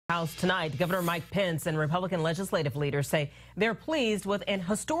House tonight, Governor Mike Pence and Republican legislative leaders say they're pleased with an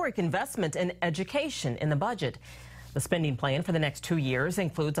historic investment in education in the budget. The spending plan for the next 2 years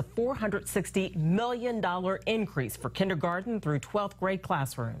includes a $460 million increase for kindergarten through 12th grade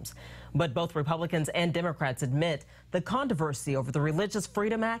classrooms. But both Republicans and Democrats admit the controversy over the Religious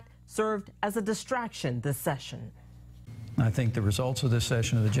Freedom Act served as a distraction this session. I think the results of this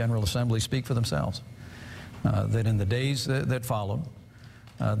session of the General Assembly speak for themselves. That in the days that followed,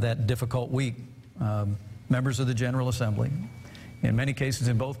 that difficult week, members of the General Assembly, in many cases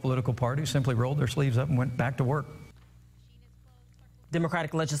in both political parties, simply rolled their sleeves up and went back to work.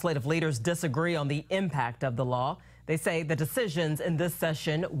 Democratic legislative leaders disagree on the impact of the law. They say the decisions in this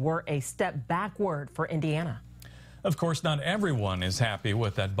session were a step backward for Indiana. Of course, not everyone is happy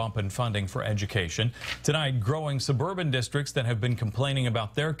with that bump in funding for education. Tonight, growing suburban districts that have been complaining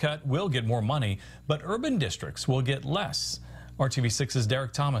about their cut will get more money, but urban districts will get less. RTV6's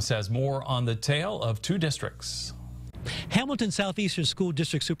Derek Thomas has more on the tale of two districts. Hamilton Southeastern School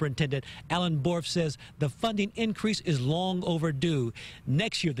District Superintendent Alan Borf says the funding increase is long overdue.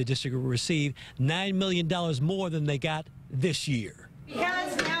 Next year, the district will receive $9 million more than they got this year.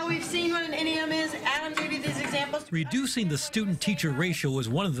 Because now we've seen what an idiom is. Adam gave you these examples. Reducing the student-teacher ratio is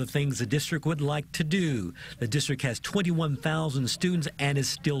one of the things the district would like to do. The district has 21,000 students and is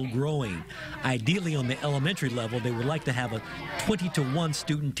still growing. Ideally, on the elementary level, they would like to have a 20-to-1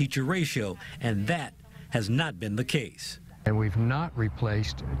 student-teacher ratio, and that has not been the case. And we've not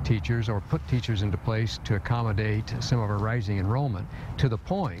replaced teachers or put teachers into place to accommodate some of our rising enrollment to the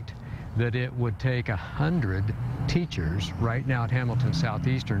point that it would take 100 teachers right now at Hamilton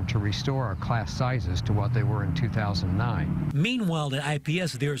Southeastern to restore our class sizes to what they were in 2009. Meanwhile, at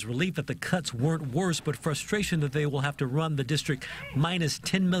IPS, there is relief that the cuts weren't worse, but frustration that they will have to run the district minus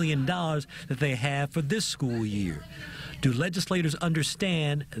 $10 million that they have for this school year. Do legislators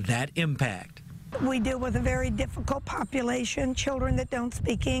understand that impact? We deal with a very difficult population, children that don't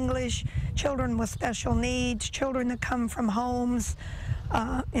speak English, children with special needs, children that come from homes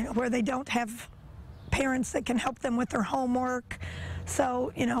where they don't have parents that can help them with their homework.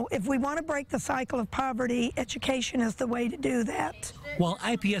 So, if we want to break the cycle of poverty, education is the way to do that. While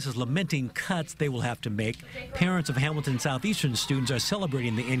IPS is lamenting cuts they will have to make, parents of Hamilton Southeastern students are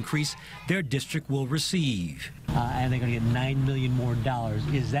celebrating the increase their district will receive. And they're going to get $9 million more.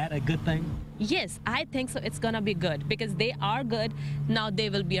 Is that a good thing? Yes, I think so. It's going to be good because they are good. Now they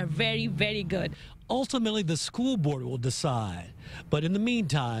will be very, very good. Ultimately, the school board will decide. But in the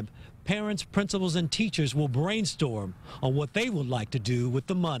meantime, parents, principals, and teachers will brainstorm on what they would like to do with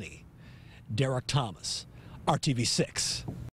the money. Derek Thomas, RTV6.